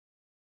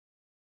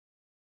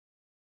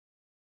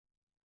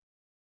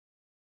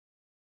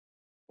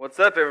What's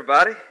up,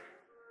 everybody?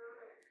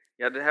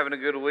 Y'all been having a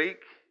good week?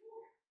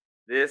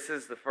 This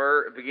is the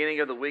beginning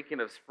of the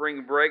weekend of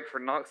spring break for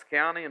Knox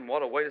County, and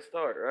what a way to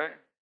start, right?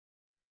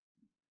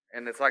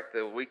 And it's like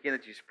the weekend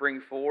that you spring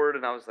forward,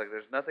 and I was like,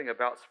 there's nothing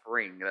about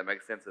spring that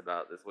makes sense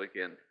about this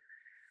weekend.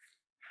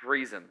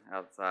 Freezing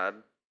outside,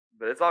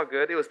 but it's all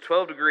good. It was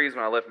 12 degrees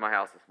when I left my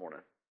house this morning.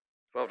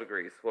 12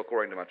 degrees, well,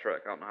 according to my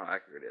truck. I don't know how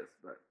accurate it is,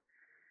 but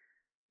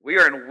we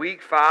are in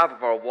week 5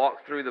 of our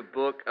walk through the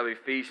book of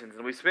Ephesians,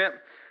 and we spent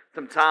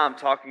some time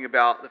talking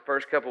about the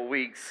first couple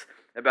weeks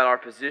about our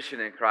position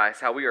in Christ,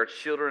 how we are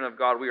children of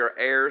God, we are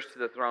heirs to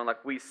the throne,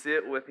 like we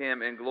sit with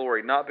Him in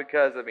glory, not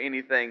because of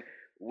anything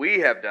we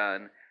have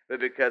done,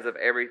 but because of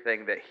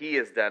everything that He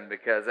has done.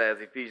 Because as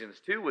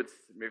Ephesians 2 would,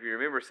 if you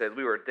remember, said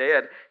we were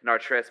dead in our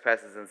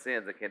trespasses and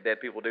sins. And can dead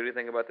people do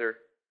anything about their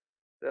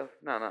stuff?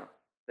 No.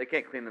 They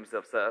can't clean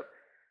themselves up.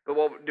 But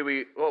what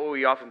will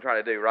we often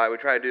try to do, right? We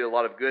try to do a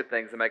lot of good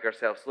things to make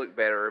ourselves look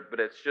better,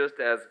 but it's just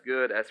as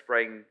good as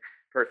spraying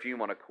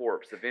perfume on a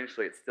corpse.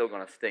 Eventually, it's still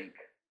going to stink.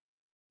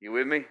 You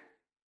with me?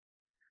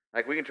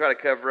 Like, we can try to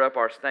cover up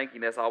our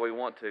stankiness all we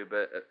want to,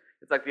 but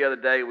it's like the other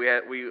day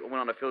we went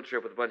on a field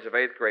trip with a bunch of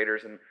 8th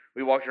graders, and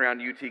we walked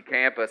around UT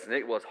campus, and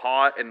it was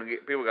hot, and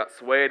people got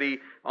sweaty,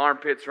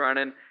 armpits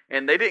running,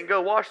 and they didn't go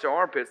wash their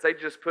armpits. They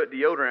just put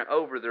deodorant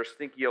over their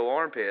stinky old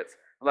armpits.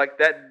 I'm like,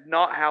 that's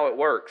not how it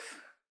works.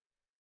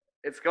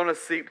 It's going to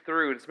seep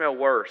through and smell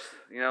worse.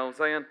 You know what I'm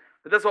saying?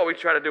 But that's what we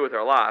try to do with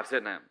our lives,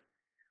 isn't it?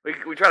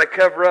 We try to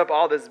cover up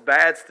all this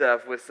bad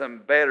stuff with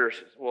some better,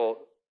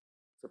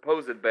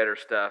 supposed better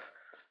stuff.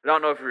 I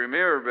don't know if you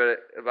remember, but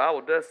the Bible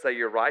does say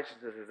your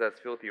righteousness is as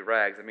filthy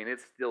rags. I mean,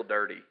 it's still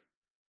dirty.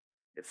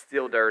 It's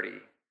still dirty.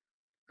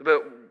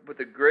 But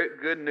the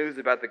great good news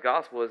about the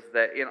gospel is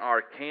that in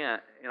our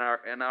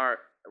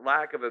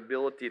lack of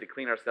ability to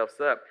clean ourselves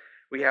up,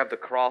 we have the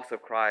cross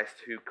of Christ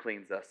who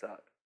cleans us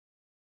up.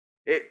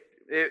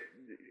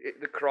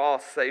 The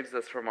cross saves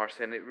us from our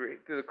sin.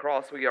 Through the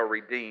cross, we are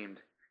redeemed.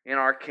 In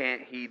our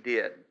can't, He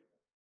did.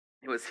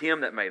 It was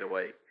Him that made a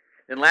way.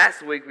 And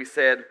last week we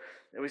said,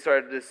 and we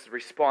started this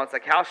response,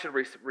 like how should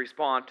we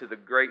respond to the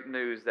great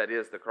news that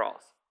is the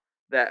cross?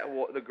 That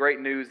the great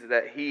news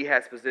that He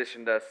has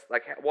positioned us,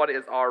 like what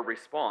is our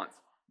response?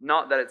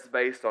 Not that it's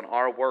based on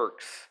our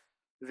works,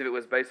 because if it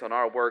was based on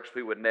our works,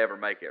 we would never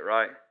make it,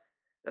 right?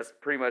 That's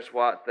pretty much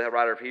what the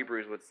writer of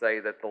Hebrews would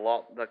say, that the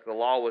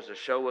law was to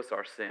show us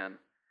our sin.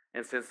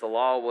 And since the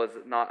law was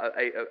not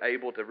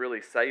able to really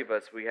save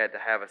us, we had to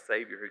have a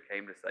Savior who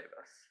came to save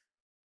us.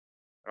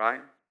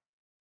 Right?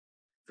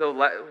 So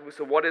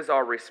what is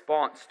our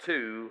response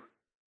to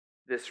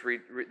this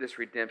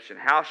redemption?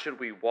 How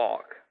should we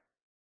walk?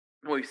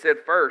 Well, we said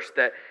first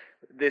that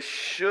this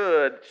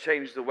should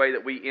change the way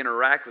that we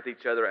interact with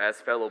each other as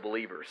fellow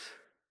believers.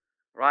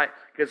 Right?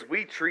 Because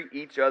we treat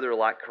each other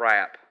like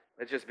crap.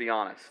 Let's just be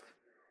honest.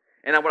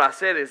 And what I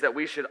said is that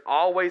we should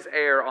always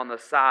err on the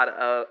side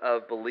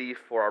of belief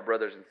for our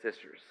brothers and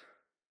sisters.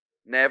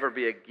 Never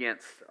be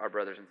against our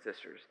brothers and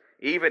sisters,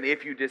 even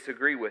if you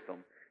disagree with them.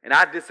 And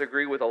I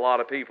disagree with a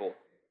lot of people.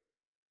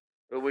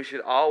 But we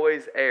should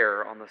always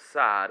err on the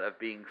side of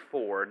being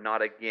for,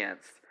 not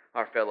against,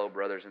 our fellow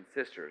brothers and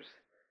sisters,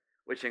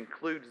 which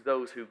includes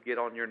those who get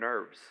on your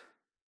nerves.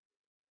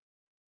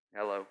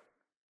 Hello.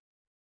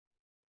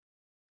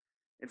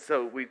 And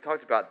so we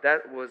talked about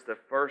that was the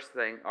first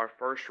thing, our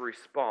first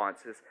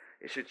response is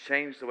it should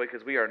change the way,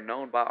 because we are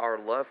known by our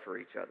love for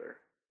each other.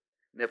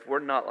 And if we're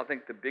not, I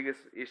think the biggest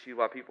issue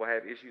why people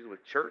have issues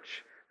with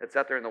church that's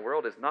out there in the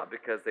world is not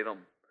because they don't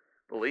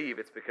believe,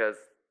 it's because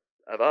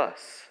of us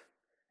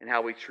and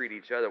how we treat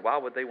each other. Why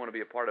would they want to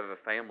be a part of a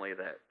family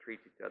that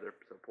treats each other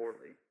so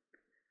poorly?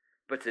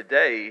 But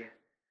today,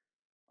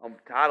 I'm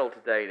titled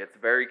today, and it's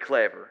very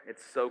clever.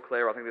 It's so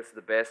clever. I think this is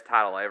the best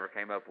title I ever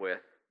came up with.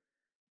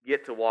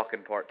 Get to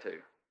Walking Part 2.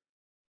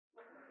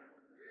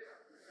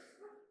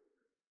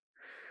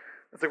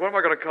 It's like, what am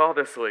I going to call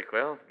this week?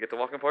 Well, Get to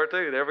Walking Part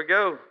 2. There we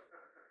go.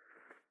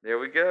 There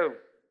we go.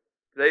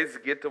 Today's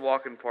Get to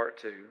Walking Part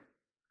 2.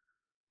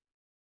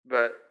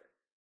 But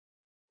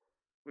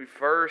we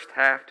first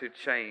have to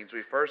change.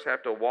 We first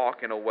have to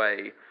walk in a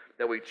way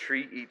that we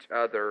treat each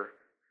other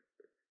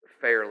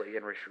fairly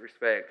and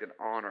respect and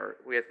honor.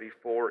 We have to be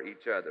for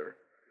each other.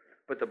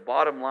 But the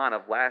bottom line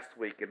of last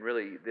week and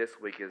really this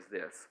week is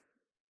this.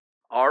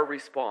 Our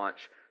response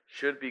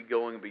should be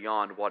going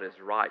beyond what is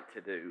right to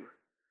do.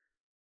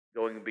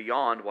 Going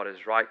beyond what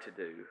is right to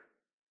do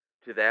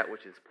to that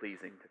which is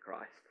pleasing to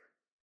Christ.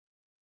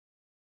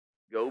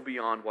 Go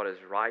beyond what is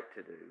right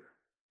to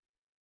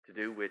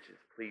do which is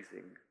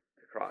pleasing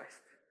to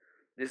Christ.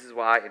 This is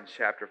why in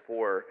chapter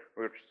 4,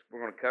 we're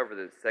going to cover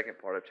the second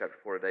part of chapter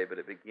 4 today, but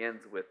it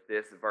begins with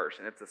this verse.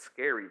 And it's a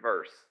scary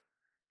verse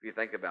if you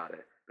think about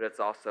it, but it's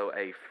also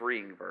a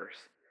freeing verse.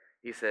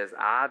 He says,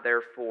 I,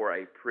 therefore,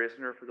 a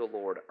prisoner for the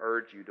Lord,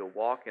 urge you to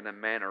walk in a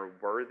manner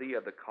worthy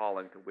of the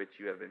calling to which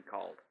you have been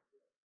called.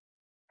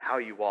 How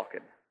are you walking?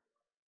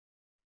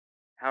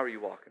 How are you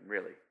walking,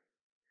 really?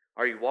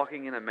 Are you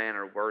walking in a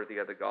manner worthy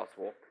of the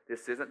gospel?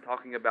 This isn't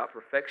talking about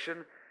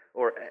perfection.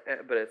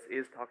 but it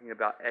is talking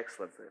about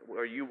excellence.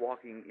 Are you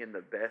walking in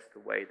the best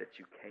way that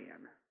you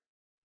can?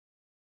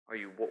 Are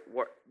you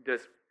what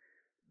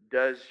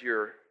does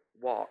your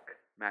walk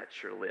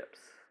match your lips?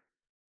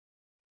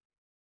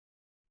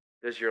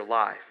 Does your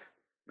life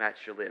match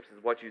your lips?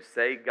 Is what you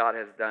say God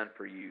has done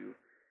for you,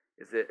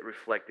 is it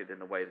reflected in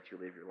the way that you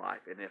live your life?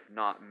 And if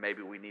not,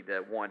 maybe we need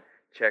to, one,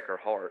 check our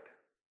heart.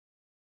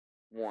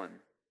 One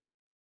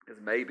is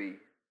maybe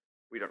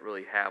we don't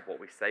really have what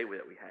we say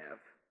that we have.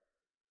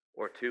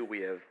 Or two, we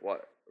have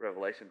what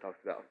Revelation talks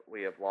about.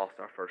 We have lost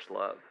our first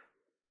love.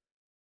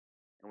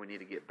 And we need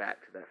to get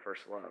back to that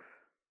first love.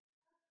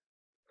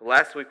 So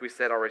last week we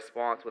said our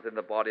response within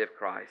the body of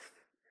Christ.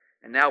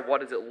 And now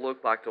what does it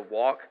look like to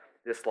walk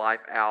this life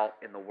out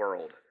in the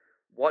world?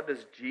 What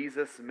does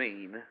Jesus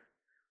mean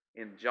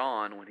in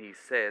John when he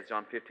says,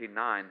 John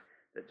 15:9,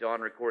 that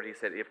John recorded, he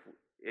said,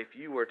 if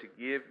you were to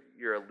give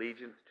your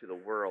allegiance to the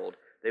world,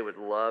 they would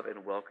love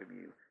and welcome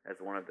you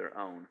as one of their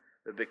own.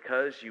 But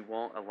because you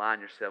won't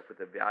align yourself with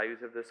the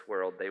values of this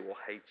world, they will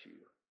hate you.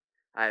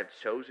 I have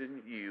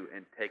chosen you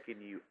and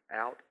taken you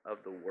out of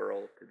the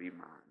world to be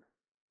mine.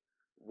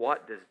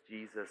 What does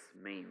Jesus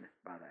mean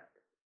by that?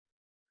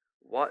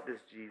 What does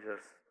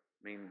Jesus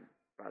mean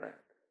by that?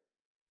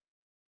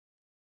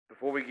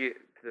 Before we get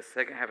to the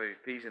second half of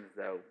Ephesians,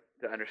 though,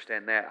 to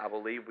understand that, I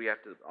believe we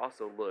have to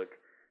also look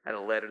at a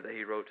letter that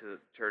he wrote to the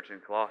church in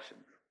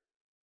Colossians.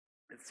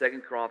 In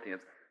 2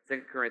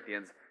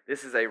 Corinthians,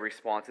 this is a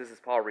response. This is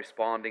Paul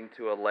responding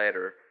to a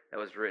letter that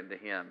was written to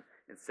him.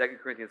 In 2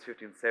 Corinthians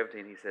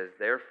 15:17, he says,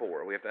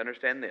 therefore, we have to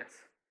understand this.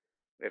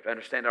 We have to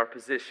understand our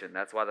position.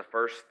 That's why the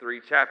first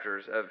 3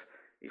 chapters of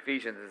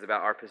Ephesians is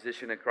about our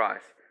position in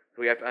Christ.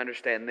 So we have to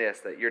understand this,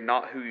 that you're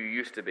not who you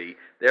used to be.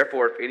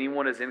 Therefore, if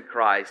anyone is in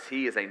Christ,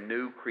 he is a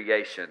new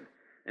creation.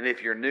 And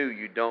if you're new,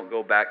 you don't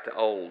go back to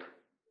old.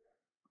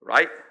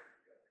 Right?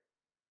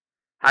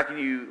 How can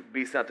you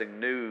be something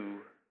new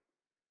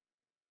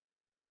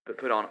but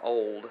put on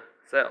old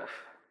self?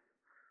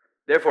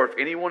 Therefore, if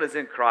anyone is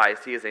in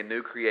Christ, he is a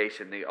new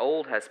creation. The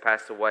old has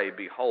passed away.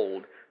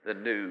 Behold, the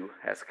new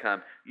has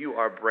come. You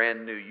are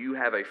brand new. You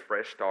have a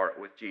fresh start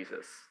with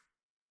Jesus.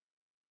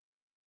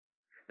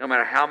 No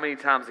matter how many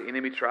times the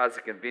enemy tries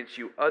to convince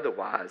you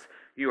otherwise,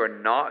 you are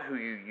not who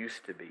you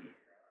used to be.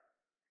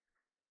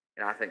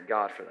 And I thank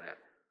God for that.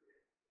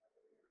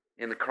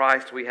 In the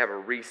Christ, we have a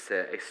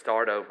reset, a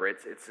start over.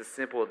 It's as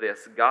simple as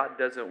this. God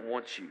doesn't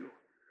want you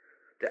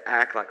to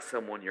act like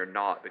someone you're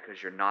not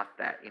because you're not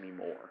that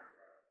anymore.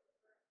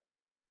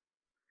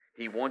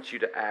 He wants you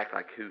to act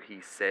like who He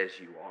says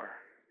you are.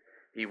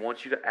 He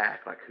wants you to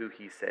act like who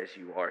He says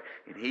you are.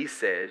 And He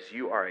says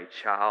you are a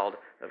child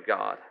of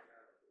God.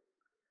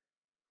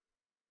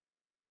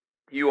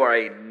 You are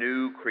a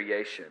new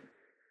creation.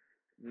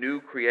 New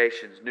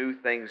creations, new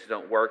things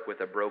don't work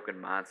with a broken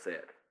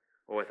mindset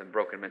or with a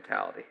broken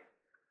mentality.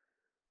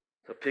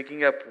 So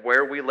picking up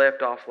where we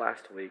left off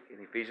last week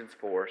in Ephesians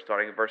 4,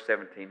 starting in verse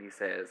 17, he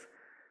says,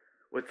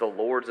 with the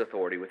Lord's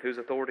authority. With whose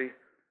authority?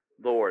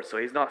 Lord. So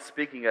he's not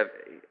speaking of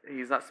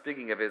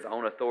his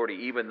own authority,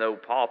 even though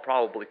Paul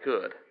probably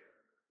could.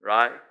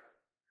 Right?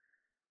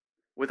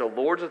 With the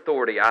Lord's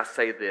authority, I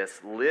say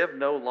this, live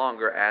no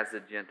longer as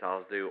the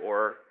Gentiles do,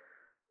 or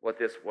what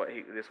this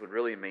would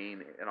really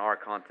mean in our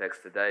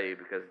context today,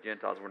 because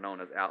Gentiles were known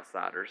as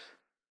outsiders.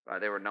 Right?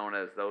 They were known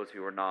as those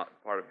who were not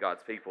part of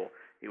God's people.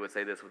 He would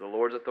say this, with the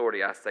Lord's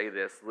authority, I say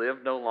this,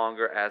 live no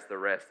longer as the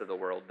rest of the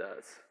world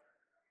does.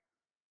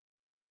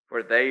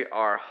 For they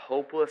are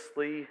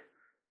hopelessly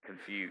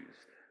confused.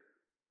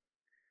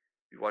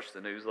 You watched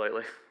the news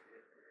lately?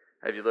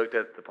 Have you looked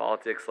at the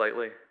politics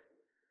lately?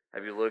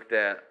 Have you looked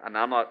at, and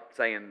I'm not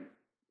saying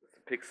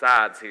pick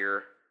sides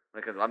here,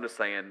 because I'm just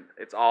saying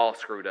it's all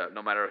screwed up,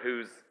 no matter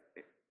who's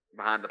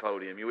behind the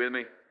podium. You with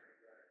me?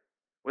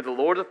 With the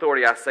Lord's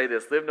authority, I say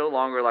this, live no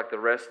longer like the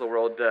rest of the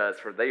world does,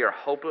 for they are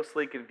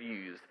hopelessly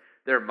confused.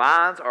 Their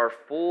minds are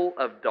full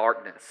of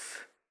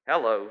darkness.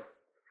 Hello.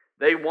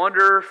 They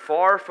wander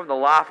far from the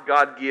life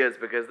God gives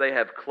because they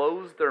have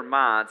closed their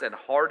minds and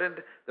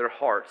hardened their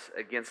hearts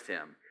against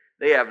Him.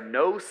 They have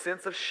no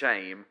sense of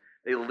shame.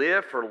 They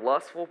live for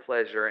lustful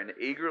pleasure and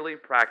eagerly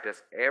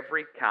practice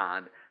every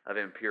kind of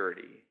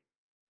impurity.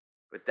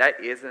 But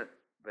that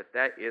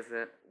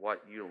isn't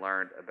what you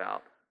learned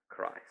about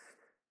Christ.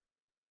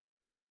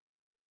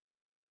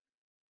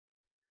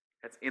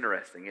 That's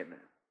interesting, isn't it?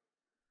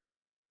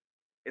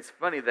 It's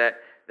funny that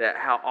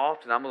how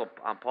often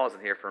I'm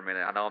pausing here for a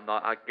minute. I know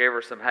I gave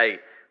her some. Hey,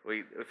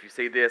 if you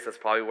see this, that's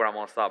probably where I'm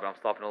going to stop. But I'm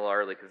stopping a little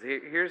early because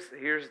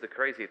here's the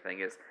crazy thing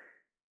is,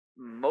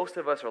 most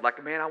of us are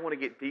like, man, I want to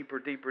get deeper,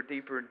 deeper,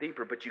 deeper, and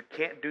deeper. But you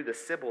can't do the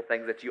simple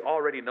things that you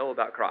already know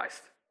about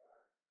Christ.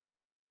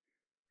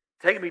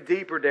 Take me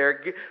deeper,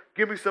 Derek.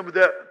 Give me some of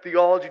that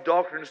theology,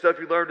 doctrine, and stuff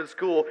you learned in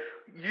school.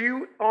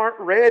 You aren't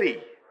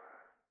ready.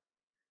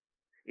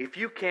 If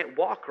you can't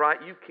walk right,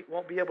 you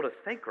won't be able to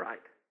think right.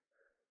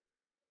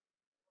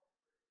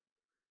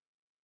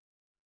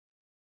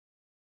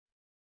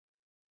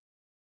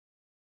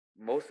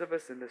 Most of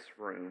us in this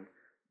room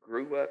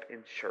grew up in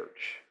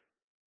church.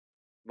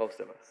 Most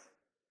of us.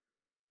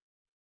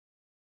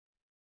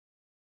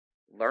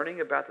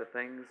 Learning about the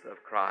things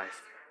of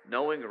Christ,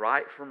 knowing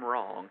right from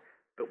wrong,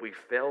 but we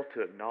fail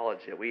to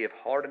acknowledge it. We have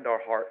hardened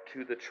our heart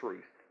to the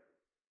truth.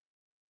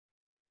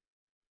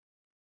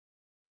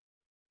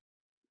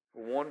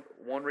 For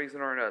one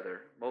reason or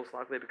another, most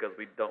likely because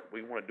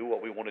we want to do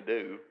what we want to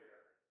do.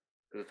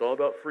 Because it's all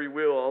about free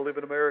will. I'll live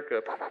in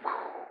America.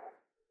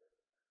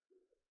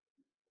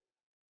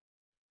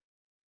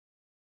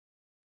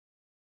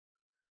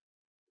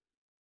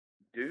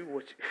 Do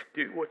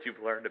what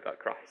you've learned about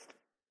Christ.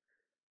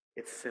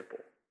 It's simple.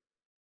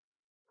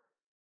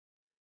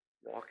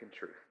 Walk in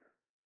truth.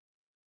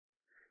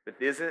 But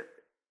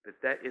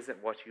that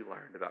isn't what you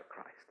learned about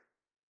Christ.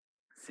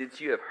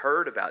 Since you have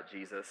heard about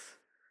Jesus,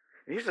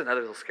 and here's another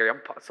little scary.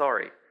 I'm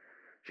sorry.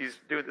 She's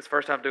doing this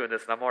first time doing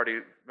this, and I'm already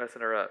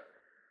messing her up.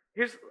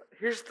 Here's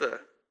the.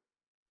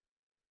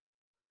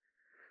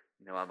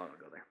 No, I'm not going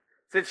to go there.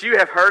 Since you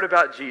have heard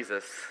about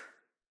Jesus,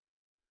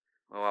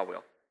 well, I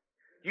will.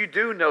 You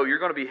do know you're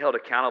going to be held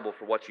accountable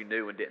for what you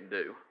knew and didn't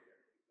do.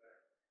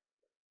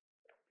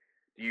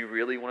 Do you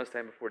really want to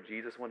stand before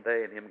Jesus one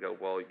day and him go,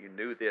 well, you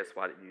knew this,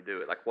 why didn't you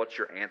do it? Like, what's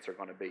your answer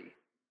going to be?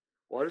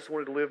 Well, I just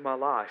wanted to live my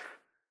life.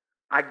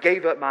 I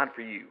gave up mine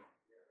for you.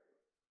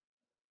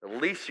 The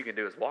least you can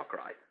do is walk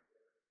right.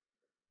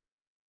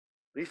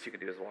 The least you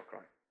can do is walk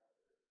right.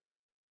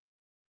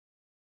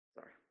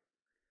 Sorry.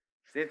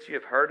 Since you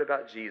have heard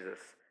about Jesus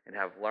and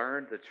have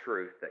learned the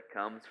truth that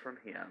comes from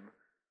him,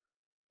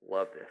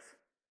 love this.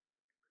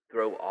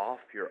 Throw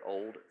off your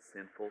old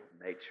sinful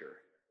nature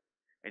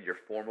and your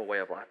former way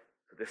of life.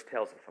 So this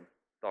tells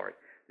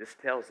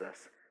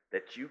us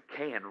that you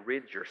can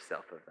rid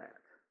yourself of that,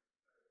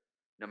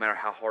 no matter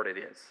how hard it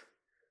is.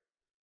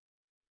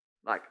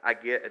 Like, I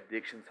get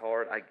addiction's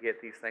hard, I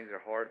get these things are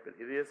hard, but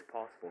it is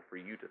possible for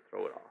you to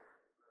throw it off,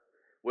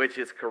 which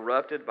is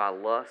corrupted by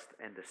lust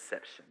and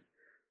deception.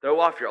 Throw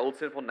off your old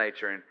sinful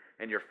nature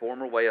and your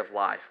former way of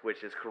life,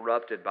 which is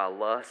corrupted by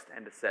lust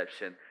and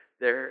deception.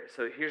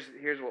 So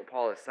here's what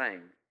Paul is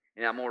saying.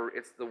 And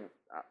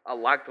I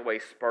like the way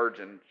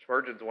Spurgeon's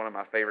one of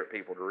my favorite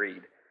people to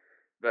read.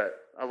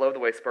 But I love the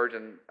way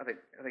Spurgeon, I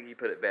think he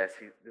put it best.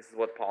 This is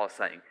what Paul is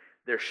saying.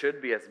 There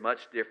should be as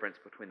much difference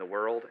between the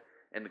world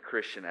and the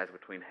Christian as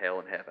between hell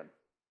and heaven.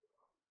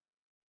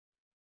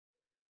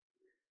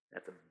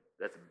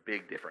 That's a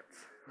big difference.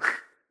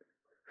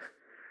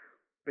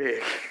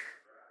 Big.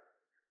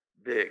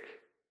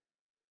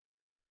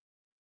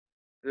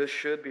 There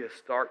should be a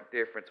stark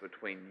difference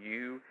between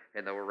you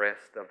and the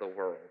rest of the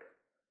world.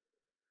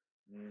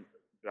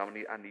 But I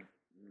need to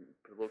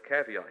put a little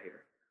caveat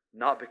here.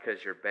 Not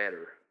because you're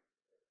better,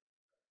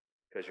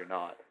 because you're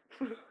not.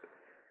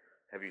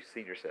 Have you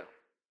seen yourself?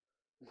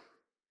 You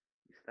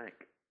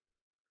stink.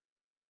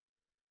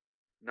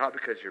 Not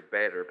because you're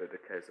better, but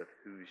because of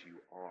whose you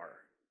are.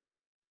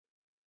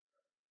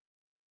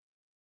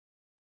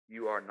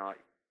 You are not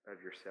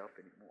of yourself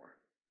anymore.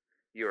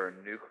 You are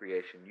a new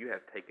creation. You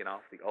have taken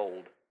off the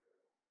old.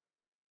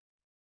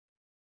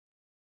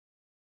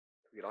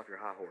 Get off your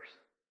high horse.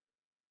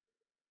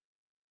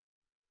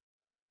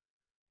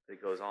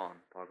 It goes on.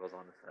 Paul goes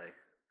on to say,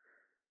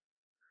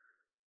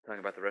 talking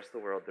about the rest of the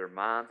world, their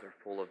minds are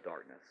full of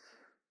darkness.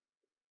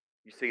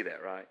 You see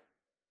that, right?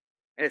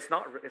 And it's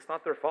not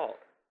their fault.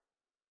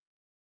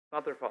 It's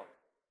not their fault.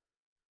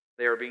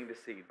 They are being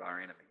deceived by our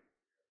enemy.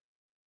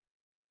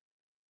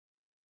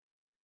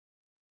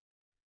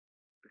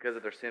 Because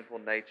of their sinful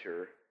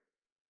nature,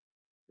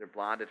 they're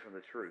blinded from the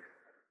truth.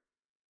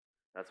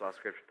 That's why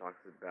Scripture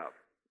talks about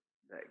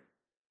that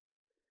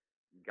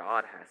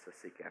God has to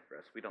seek after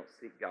us. We don't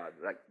seek God.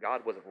 Like,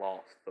 God wasn't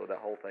lost. So that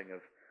whole thing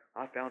of,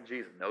 I found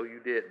Jesus. No, you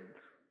didn't.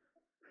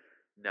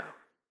 No.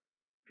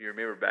 If you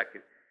remember back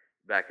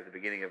at the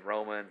beginning of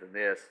Romans and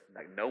this,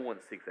 like, no one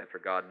seeks after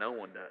God. No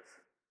one does.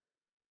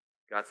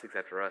 God seeks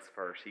after us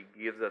first. He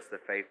gives us the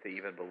faith to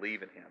even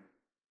believe in him.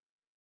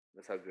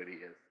 That's how good he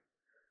is.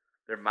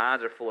 Their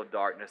minds are full of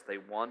darkness. They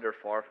wander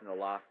far from the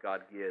life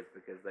God gives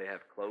because they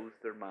have closed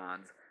their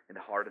minds and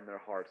hardened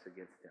their hearts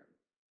against him.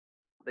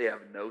 They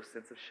have no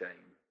sense of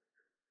shame.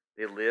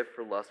 They live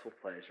for lustful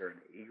pleasure and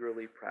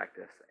eagerly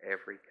practice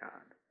every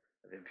kind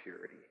of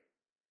impurity.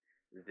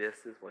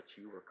 This is what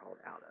you were called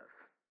out of.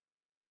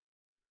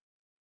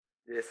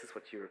 This is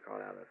what you were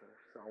called out of.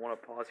 So I want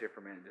to pause here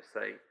for a minute and just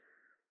say,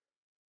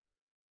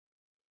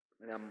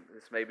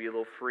 this may be a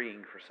little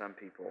freeing for some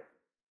people,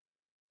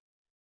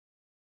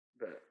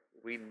 but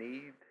we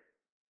need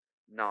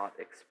not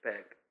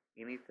expect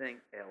anything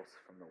else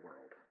from the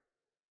world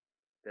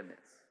than this.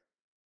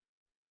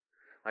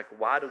 Like,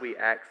 why do we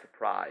act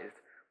surprised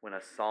when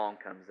a song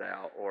comes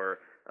out or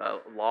a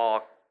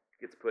law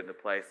gets put into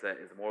place that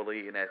is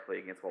morally and ethically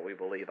against what we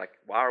believe? Like,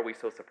 why are we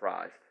so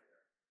surprised?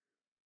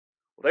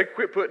 Well, they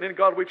quit putting in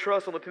God We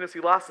Trust on the Tennessee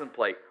license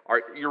plate.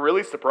 Are you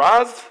really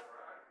surprised?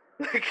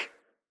 Like,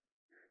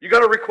 you got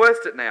to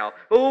request it now.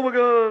 Oh my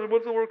God,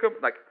 what's the world coming?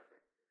 Like,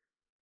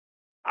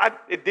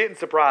 it didn't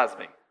surprise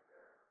me.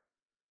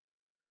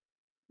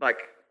 Like,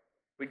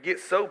 we get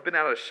so bent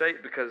out of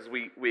shape because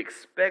we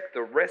expect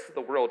the rest of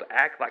the world to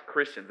act like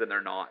Christians and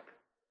they're not.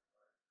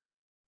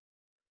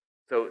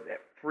 So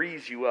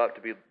frees you up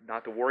to be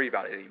not to worry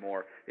about it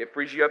anymore. It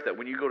frees you up that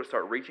when you go to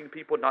start reaching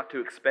people, not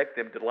to expect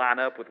them to line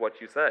up with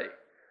what you say.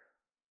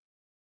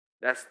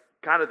 That's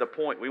kind of the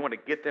point. We want to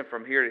get them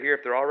from here to here.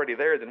 If they're already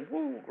there, then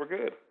woo, we're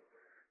good.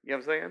 You know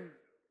what I'm saying?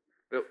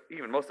 But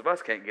even most of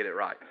us can't get it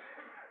right.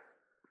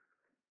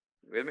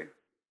 You with me?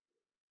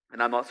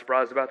 And I'm not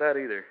surprised about that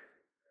either.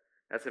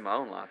 That's in my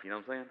own life, you know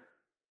what I'm saying?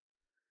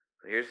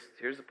 So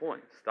here's the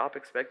point. Stop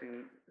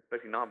expecting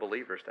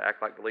non-believers to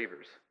act like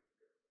believers.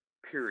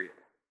 Period.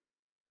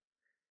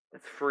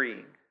 That's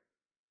freeing.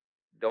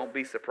 Don't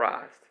be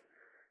surprised.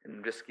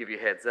 And just to give you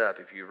a heads up,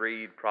 if you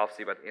read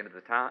prophecy about the end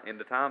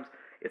of times,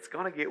 it's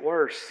going to get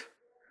worse.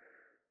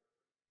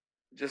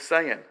 Just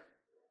saying.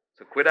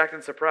 So quit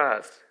acting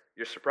surprised.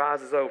 Your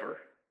surprise is over.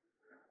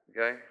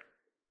 Okay?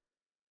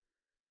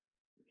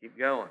 Keep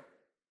going.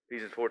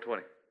 Ephesians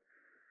 4:20.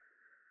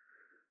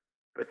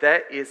 But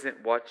that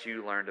isn't what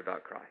you learned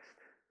about Christ.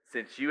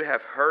 Since you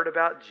have heard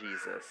about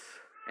Jesus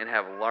and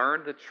have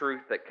learned the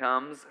truth that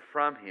comes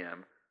from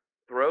Him,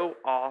 throw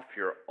off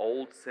your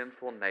old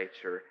sinful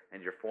nature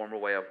and your former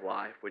way of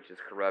life, which is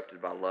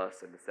corrupted by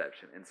lust and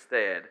deception.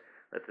 Instead,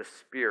 let the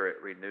Spirit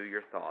renew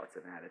your thoughts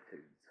and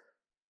attitudes.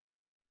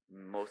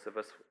 Most of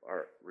us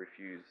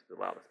refuse to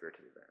allow the Spirit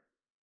to do that.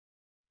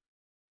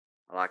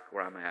 I like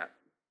where I'm at.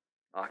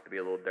 I like to be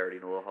a little dirty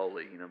and a little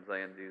holy, you know what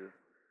I'm saying, Jesus?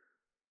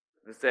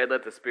 Instead,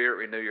 let the Spirit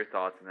renew your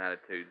thoughts and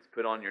attitudes.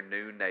 Put on your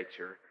new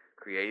nature,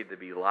 created to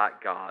be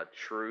like God,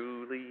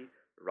 truly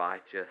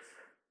righteous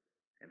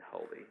and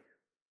holy.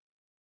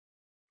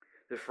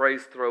 The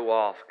phrase throw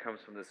off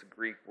comes from this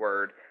Greek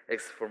word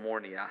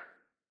exphormonia,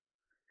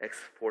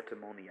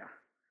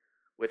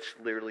 which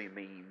literally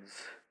means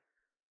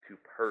to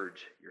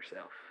purge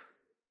yourself.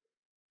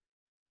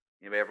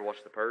 Anybody ever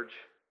watch The Purge?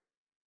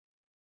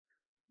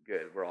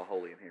 Good. We're all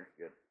holy in here.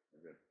 Good.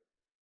 We're good.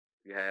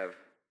 If you have,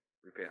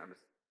 repent. I'm just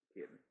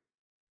kidding.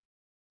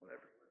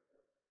 Whatever.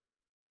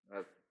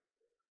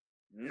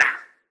 Nah.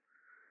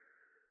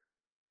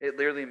 It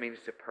literally means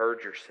to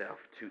purge yourself,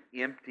 to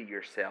empty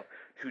yourself,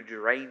 to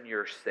drain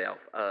yourself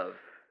of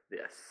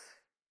this.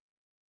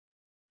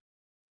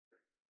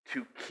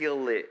 To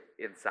kill it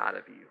inside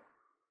of you.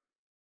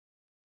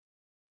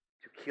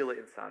 To kill it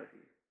inside of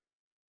you.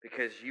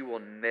 Because you will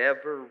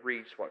never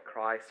reach what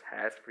Christ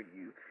has for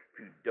you if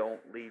you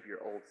don't leave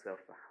your old self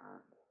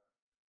behind.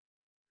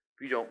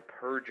 If you don't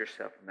purge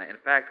yourself from that. In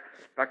fact,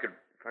 if I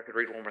could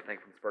read one more thing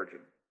from Spurgeon,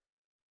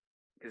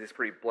 because he's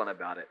pretty blunt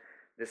about it.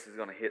 This is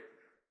going to hit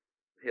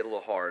a little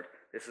hard.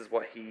 This is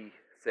what he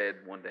said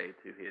one day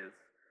to his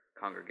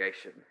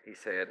congregation. He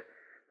said,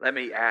 "Let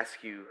me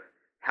ask you,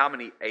 how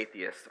many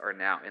atheists are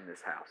now in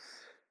this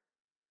house?"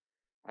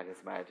 I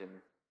just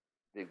imagine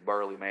big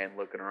burly man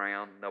looking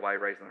around, nobody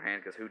raising their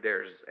hand, because who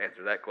dares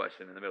answer that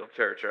question in the middle of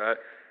church, right?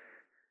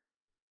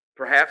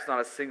 Perhaps not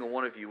a single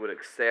one of you would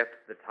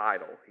accept the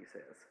title, he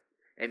says.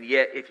 And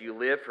yet, if you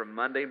live from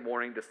Monday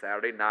morning to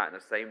Saturday night in the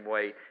same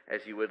way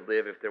as you would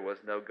live if there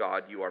was no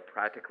God, you are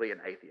practically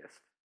an atheist.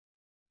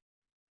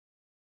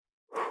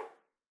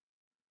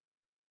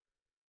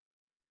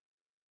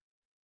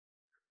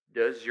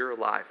 Does your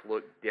life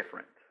look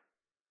different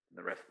than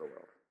the rest of the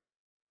world?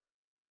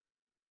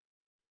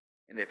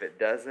 And if it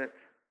doesn't,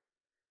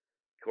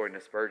 according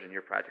to Spurgeon,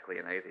 you're practically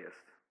an atheist.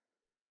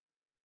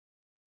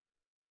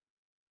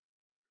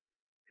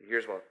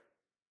 Here's what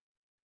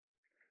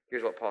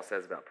Paul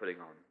says about putting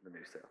on the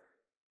new self.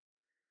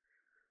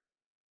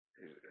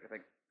 I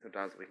think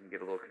sometimes we can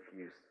get a little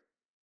confused.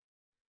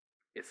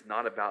 It's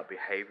not about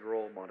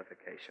behavioral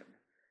modification.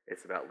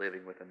 It's about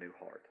living with a new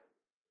heart.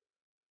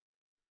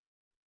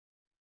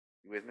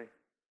 You with me?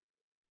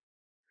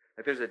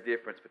 Like there's a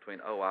difference between,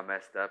 I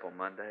messed up on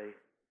Monday,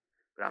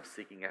 but I'm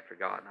seeking after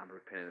God and I'm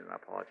repentant and I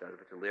apologize.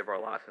 But to live our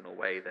lives in a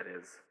way that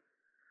is,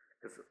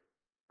 because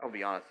I'll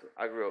be honest,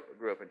 I grew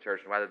up in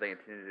church, and whether they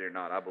intended it or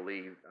not, I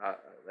believed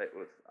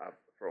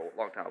for a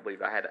long time. I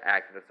believed I had to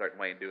act in a certain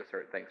way and do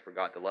certain things for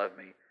God to love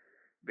me.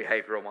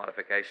 Behavioral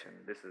modification.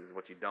 This is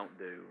what you don't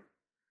do.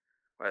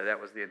 Whether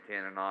that was the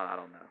intent or not, I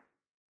don't know.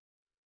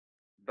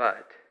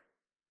 But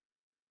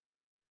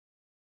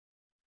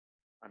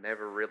I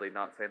never really,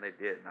 not saying they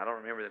didn't. I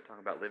don't remember them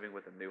talking about living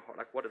with a new heart.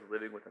 Like, what does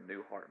living with a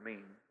new heart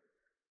mean?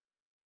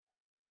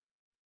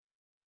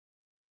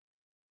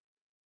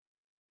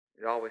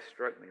 It always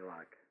struck me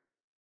like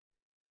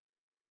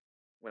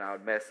when I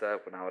would mess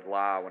up, when I would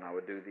lie, when I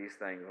would do these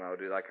things, when I would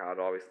do I would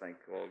always think,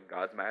 well,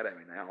 God's mad at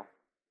me now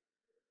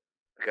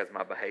because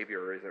my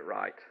behavior isn't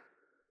right.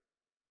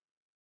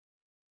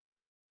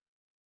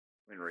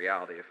 In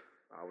reality, if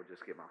I would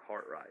just get my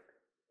heart right.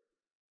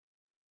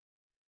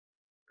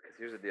 Because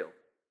here's the deal.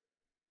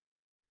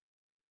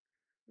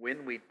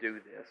 When we do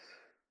this,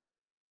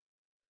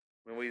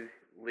 when we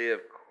live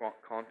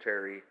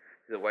contrary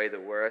to the way the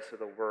rest of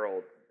the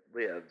world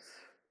lives,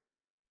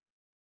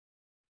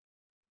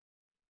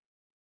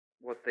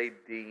 what they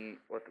deem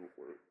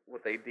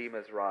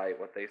as right,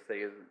 what they say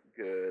is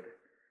good,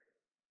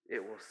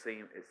 it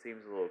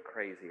seems a little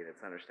crazy, and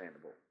it's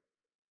understandable.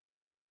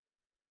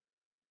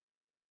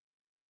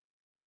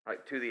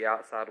 Like to the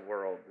outside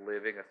world,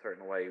 living a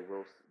certain way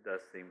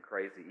does seem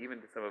crazy. Even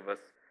to some of us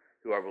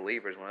who are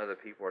believers, when other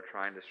people are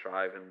trying to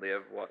strive and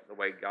live the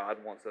way God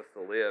wants us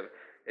to live,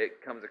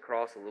 it comes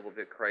across a little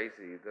bit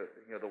crazy.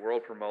 The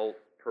world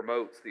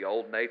promotes the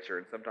old nature,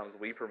 and sometimes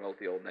we promote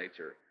the old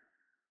nature.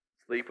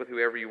 Sleep with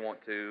whoever you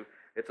want to.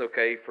 It's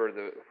okay for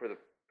the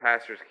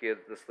pastor's kids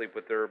to sleep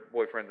with their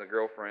boyfriends and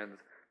girlfriends,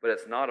 but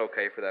it's not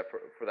okay for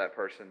that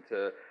person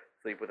to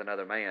sleep with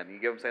another man. You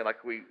get what I'm saying?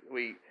 Like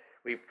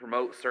we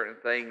promote certain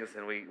things,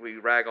 and we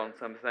rag on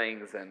some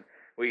things, and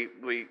we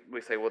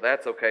say, well,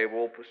 that's okay.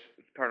 We'll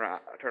turn an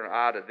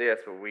eye to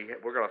this, but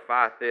we're going to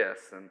fight this,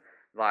 and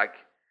like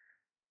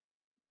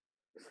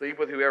sleep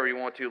with whoever you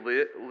want to.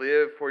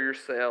 Live for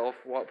yourself.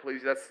 What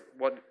pleases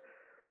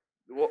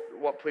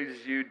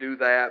you, do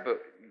that.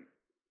 But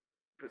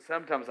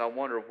sometimes I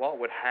wonder what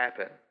would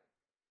happen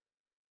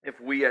if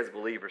we as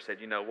believers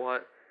said, you know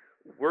what,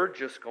 we're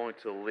just going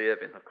to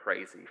live in the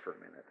crazy for a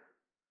minute.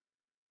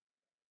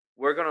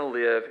 We're going to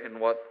live in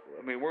we're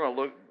going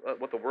to look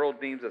at what the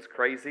world deems as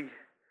crazy.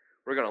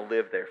 We're going to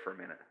live there for a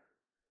minute.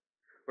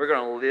 We're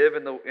going to live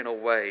in a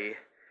way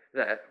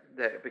that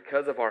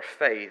because of our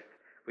faith,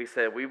 we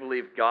said we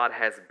believe God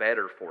has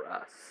better for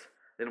us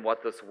than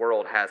what this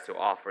world has to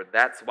offer.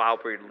 That's why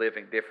we're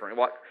living different.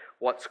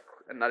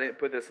 And I didn't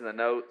put this in the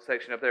note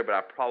section up there, but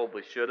I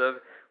probably should have.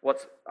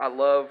 I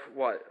love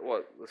what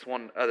this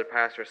one other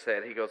pastor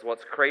said. He goes,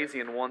 what's crazy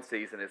in one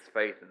season is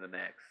faith in the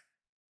next.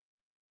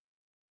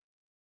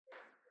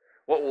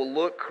 What will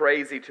look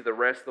crazy to the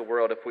rest of the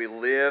world if we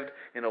lived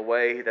in a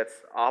way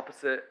that's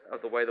opposite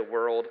of the way the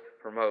world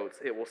promotes,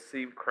 it will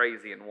seem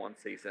crazy in one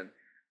season,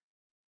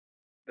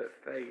 but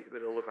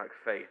it'll look like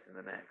faith in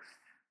the next.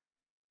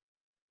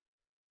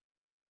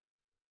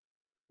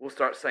 We'll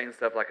start saying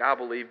stuff like, I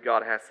believe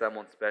God has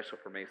someone special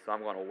for me, so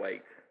I'm going to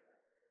wait.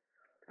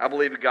 I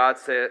believe God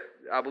says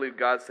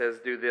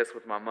do this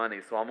with my money,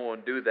 so I'm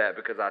going to do that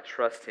because I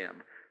trust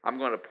Him. I'm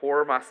going to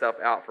pour myself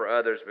out for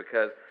others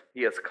because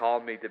He has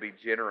called me to be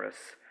generous,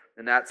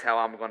 and that's how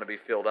I'm going to be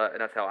filled up,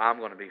 and that's how I'm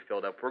going to be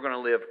filled up. We're going to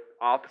live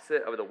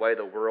opposite of the way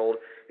the world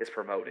is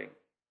promoting.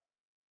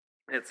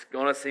 It's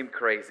going to seem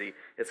crazy.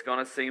 It's going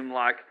to seem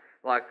like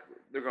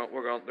they're going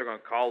to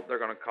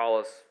call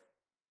us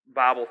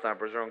Bible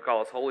thumpers. They're going to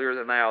call us holier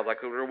than thou. Like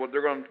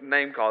they're going to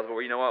name call us. But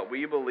you know what?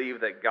 We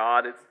believe that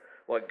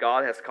what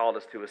God has called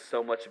us to is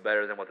so much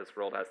better than what this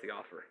world has to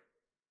offer.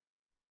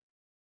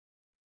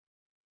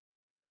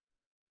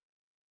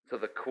 So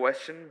the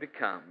question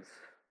becomes,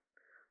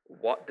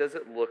 what does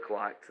it look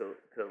like to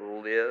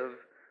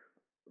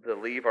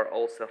leave our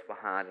old self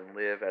behind and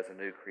live as a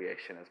new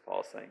creation, as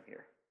Paul's saying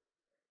here?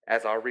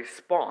 As our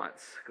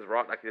response, because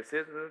this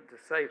isn't to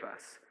save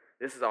us.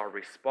 This is our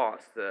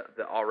response to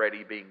the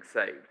already being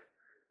saved.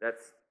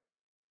 That's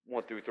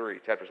 1 through 3,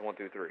 chapters 1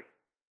 through 3.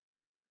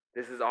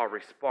 This is our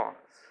response.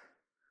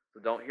 So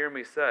don't hear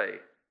me say,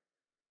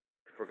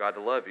 for God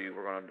to love you,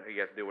 you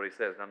have to do what He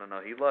says.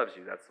 No. He loves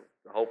you. That's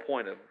the whole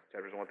point of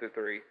chapters 1 through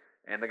 3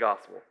 and the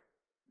gospel.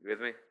 You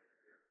with me?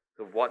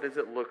 So what does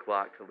it look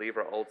like to leave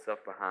our old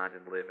self behind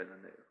and live in the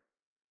new?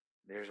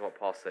 And here's what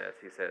Paul says.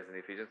 He says in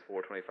Ephesians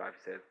 4:25,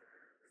 he says,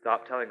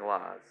 stop telling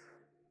lies.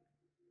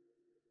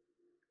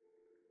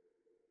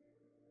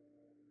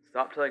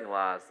 Stop telling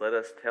lies. Let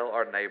us tell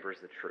our neighbors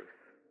the truth.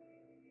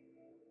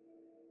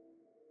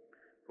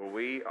 For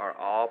we are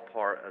all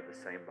part of the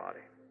same body.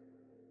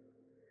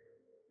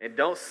 And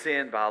don't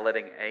sin by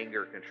letting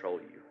anger control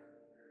you.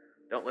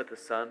 Don't let the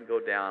sun go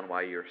down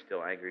while you're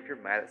still angry. If you're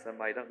mad at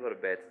somebody, don't go to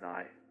bed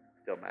tonight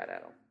still mad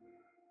at them.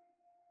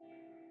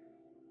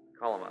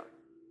 Call them up.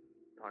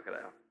 Talk it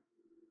out.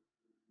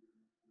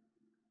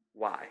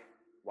 Why?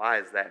 Why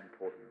is that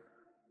important?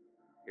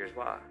 Here's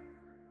why.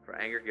 For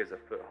anger gives a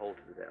foothold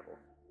to the devil.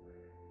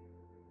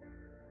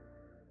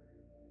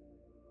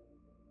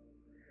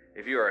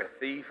 If you are a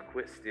thief,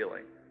 quit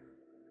stealing.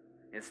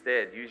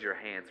 Instead, use your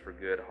hands for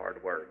good,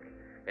 hard work.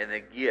 And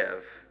then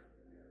give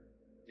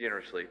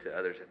generously to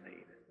others in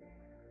need.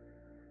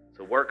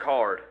 So work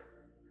hard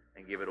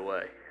and give it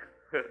away.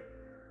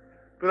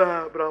 But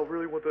I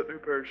really want that new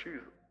pair of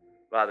shoes.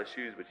 Buy the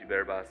shoes, but you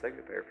better buy a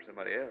second pair for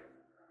somebody else.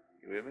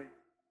 You with me?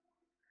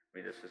 I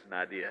mean, it's just an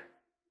idea.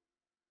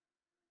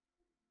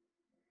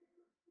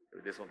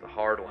 This one's a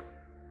hard one.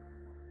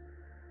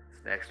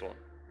 This next one.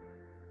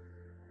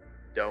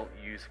 Don't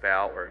use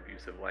foul or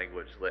abusive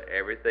language. Let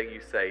everything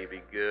you say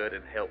be good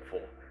and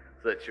helpful,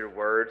 so that your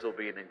words will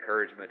be an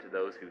encouragement to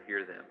those who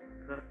hear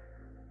them.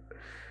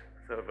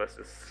 Some of us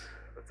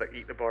it's like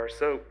eating a bar of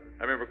soap.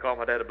 I remember calling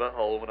my dad a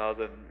butthole when I was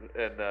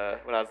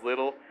when I was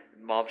little,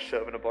 and Mom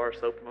shoving a bar of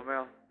soap in my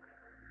mouth.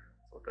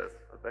 That's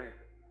what that's.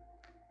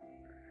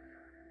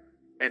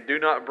 And do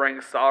not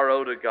bring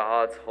sorrow to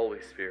God's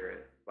Holy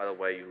Spirit by the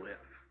way you live.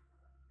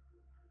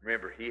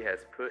 Remember, He has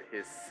put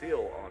His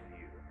seal on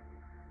you.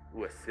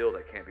 Ooh, a seal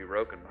that can't be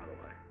broken, by the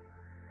way.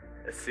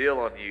 A seal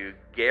on you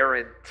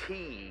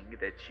guaranteeing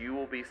that you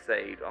will be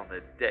saved on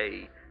the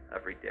day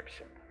of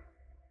redemption.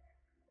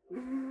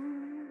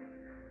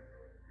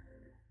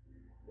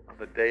 On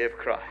the day of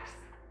Christ.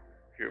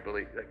 If you're a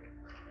believer.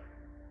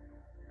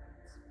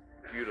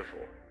 beautiful.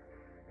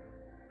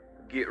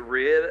 Get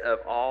rid of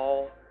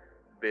all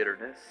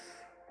bitterness,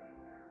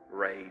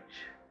 rage,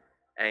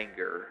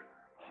 anger,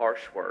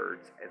 harsh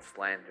words, and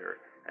slander,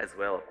 as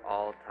well as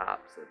all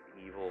types of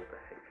evil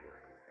behavior.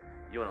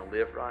 You want to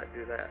live right?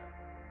 Do that.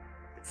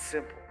 It's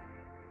simple.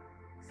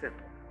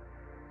 Simple.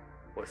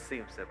 What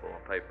seems simple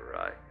on paper,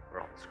 right?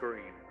 Or on the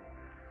screen.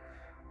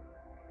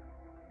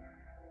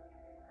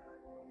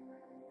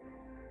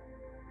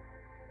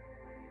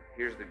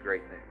 Here's the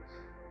great news.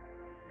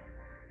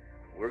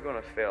 We're going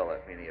to fail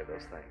at many of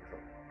those things,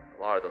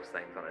 a lot of those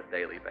things on a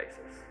daily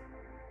basis,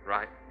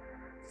 right?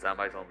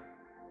 Somebody's going to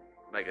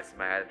make us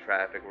mad in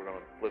traffic. We're going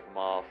to flip them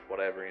off,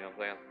 whatever, you know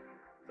what I'm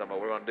saying?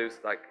 We're going to do,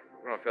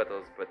 we're going to fail at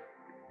those, but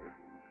the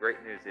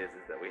great news is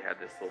that we have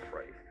this little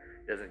phrase.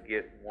 It doesn't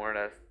warn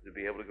us to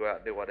be able to go out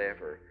and do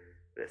whatever,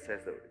 but it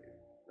says that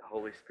the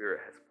Holy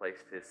Spirit has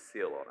placed His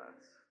seal on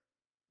us.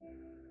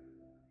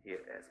 He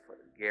has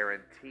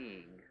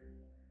guaranteeing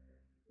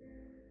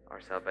our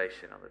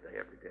salvation on the day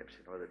of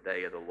redemption, or the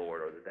day of the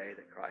Lord, or the day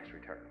that Christ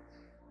returns.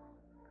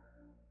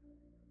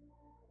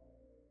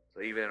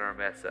 So even in our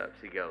mess ups,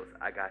 He goes,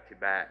 I got you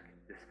back.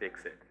 Just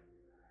fix it.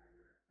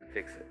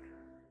 Fix it.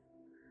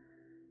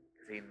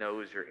 Because He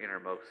knows your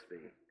innermost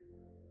being.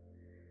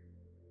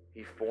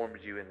 He formed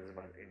you in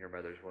your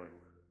mother's womb.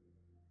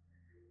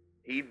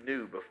 He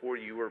knew before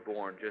you were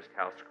born just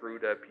how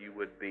screwed up you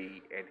would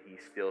be, and He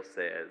still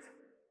says,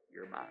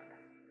 you're mine.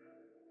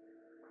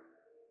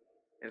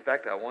 In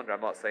fact, I wonder,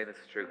 I'm not saying this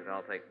is true because I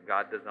don't think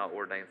God does not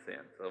ordain sin.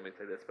 So let me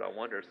say this, but I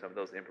wonder if some of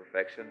those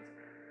imperfections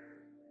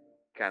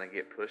kind of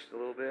get pushed a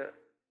little bit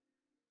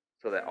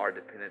so that our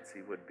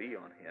dependency would be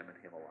on Him and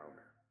Him alone.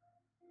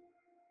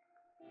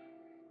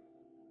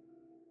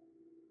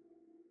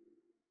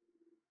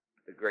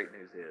 The great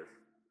news is,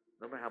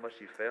 no matter how much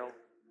you fail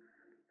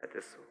at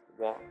this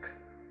walk,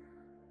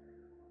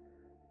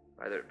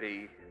 whether it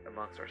be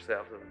amongst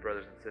ourselves as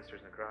brothers and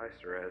sisters in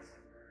Christ or as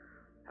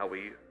how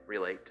we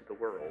relate to the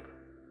world,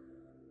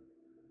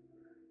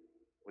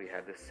 we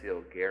have this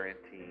seal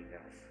guaranteeing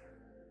us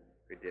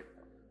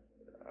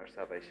our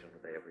salvation on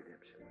the day of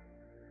redemption.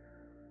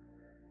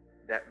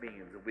 That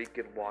means we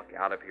can walk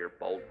out of here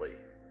boldly,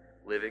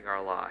 living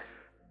our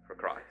life for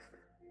Christ.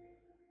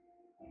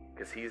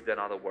 Because He's done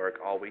all the work.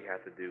 All we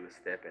have to do is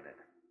step in it.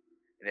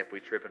 And if we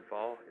trip and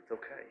fall, it's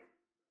okay.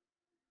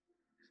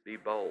 Just be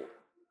bold.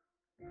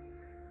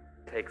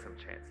 Take some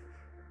chances.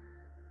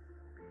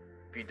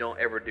 If you don't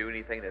ever do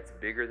anything that's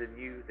bigger than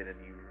you, then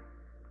you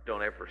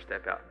don't ever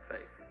step out in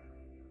faith.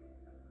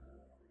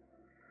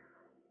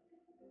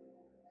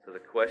 So the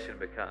question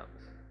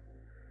becomes,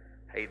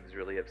 Hayden's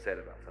really upset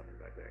about something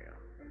back there,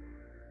 y'all.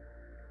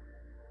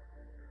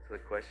 So the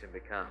question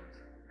becomes,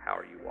 how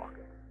are you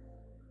walking?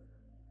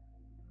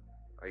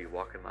 Are you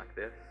walking like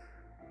this?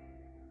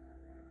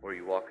 Or are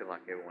you walking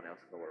like everyone else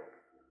in the world?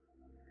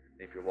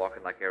 And if you're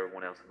walking like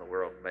everyone else in the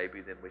world,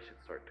 maybe then we should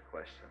start to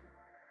question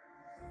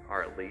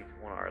our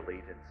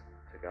allegiance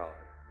to God.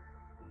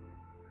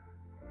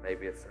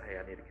 Maybe it's, hey,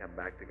 I need to come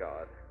back to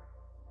God.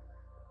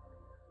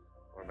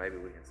 Or maybe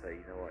we can say,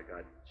 you know what,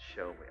 God,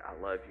 show me. I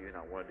love you and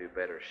I want to do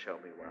better. Show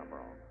me where I'm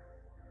wrong.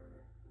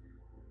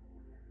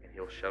 And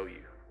He'll show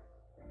you.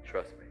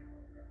 Trust me.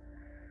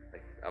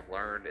 I've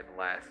learned in the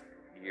last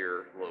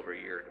year, a little over a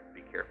year, to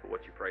be careful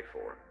what you pray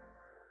for.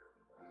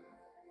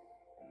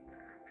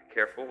 Be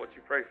careful what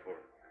you pray for.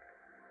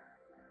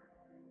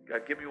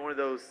 God, give me one of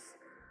those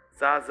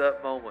size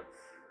up moments.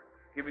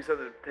 Give me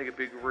something to take a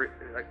big risk,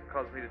 that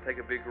cause me to take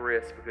a big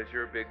risk because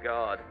you're a big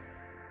God.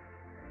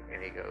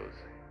 And He goes,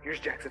 here's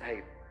Jackson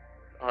Hayden.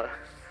 I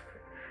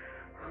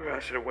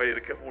should have waited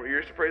a couple more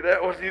years to pray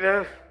that one, you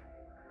know.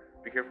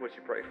 Be careful what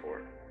you pray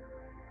for.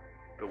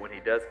 But when He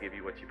does give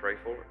you what you pray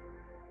for,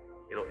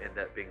 it'll end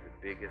up being the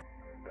biggest.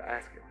 But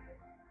ask Him,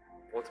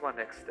 what's my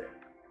next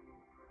step?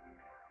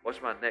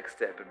 What's my next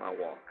step in my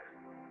walk?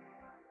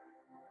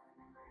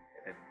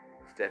 And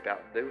step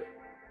out and do it.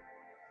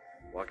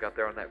 Walk out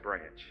there on that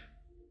branch.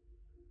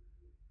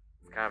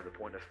 It's kind of the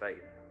point of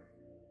faith.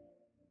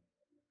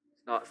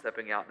 It's not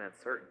stepping out in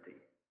uncertainty.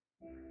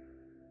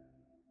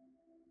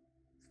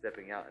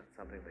 Stepping out in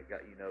something that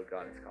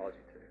God has called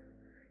you to.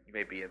 You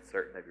may be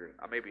uncertain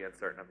I may be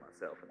uncertain of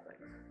myself and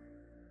things,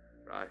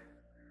 right?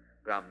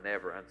 But I'm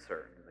never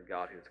uncertain in the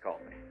God who has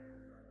called me.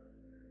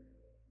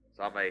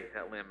 So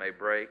that limb may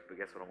break, but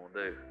guess what I'm going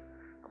to do?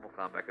 I'm going to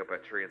climb back up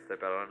that tree and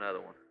step out on another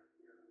one.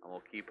 I'm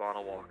going to keep on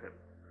walking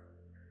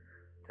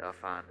till I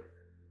find it.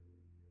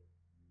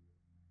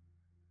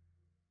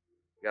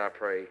 God, I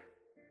pray.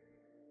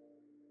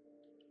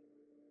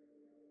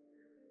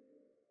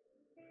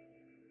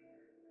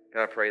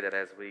 God, I pray that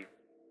as we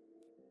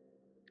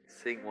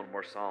sing one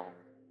more song,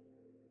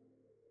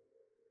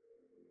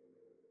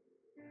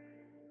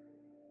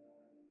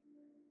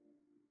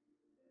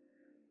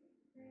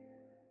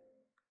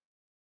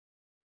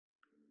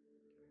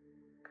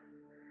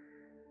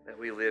 that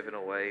we live in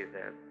a way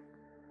that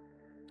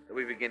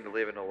we begin to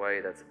live in a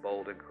way that's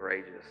bold and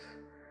courageous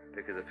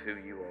because of who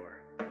you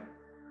are.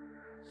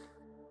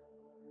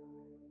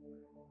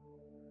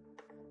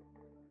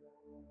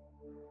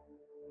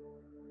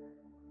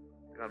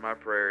 God, my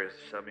prayer is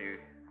show me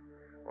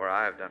where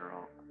I have done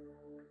wrong.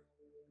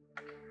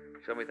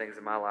 Show me things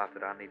in my life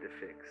that I need to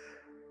fix,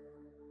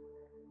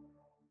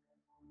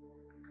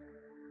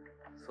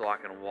 so I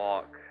can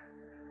walk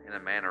in a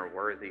manner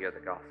worthy of the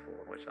gospel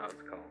in which I was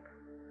called.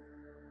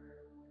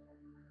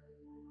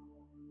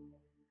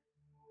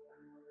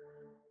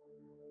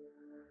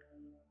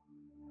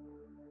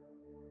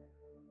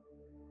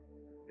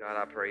 God,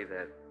 I pray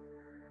that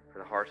for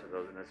the hearts of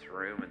those in this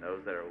room and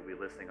those that will be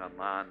listening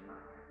online,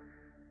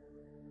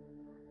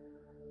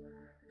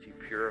 that you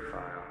purify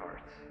our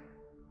hearts.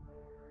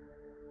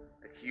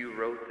 That you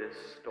wrote this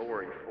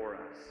story for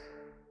us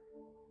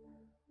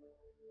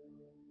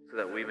so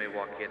that we may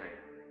walk in it.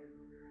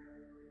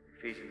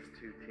 Ephesians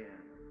 2:10.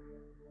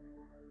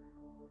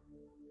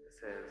 It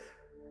says,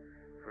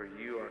 for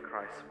you are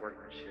Christ's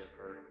workmanship,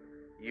 or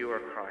you are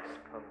Christ's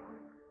poem,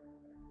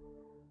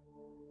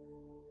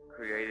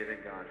 created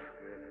in God for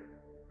good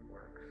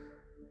works,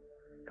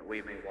 that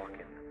we may walk in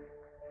them.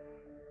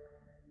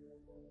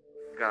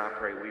 God, I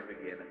pray we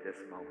begin at this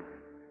moment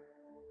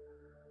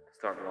to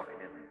start walking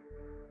in them.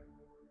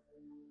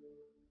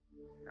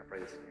 I pray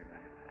this in your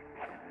name.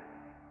 Amen.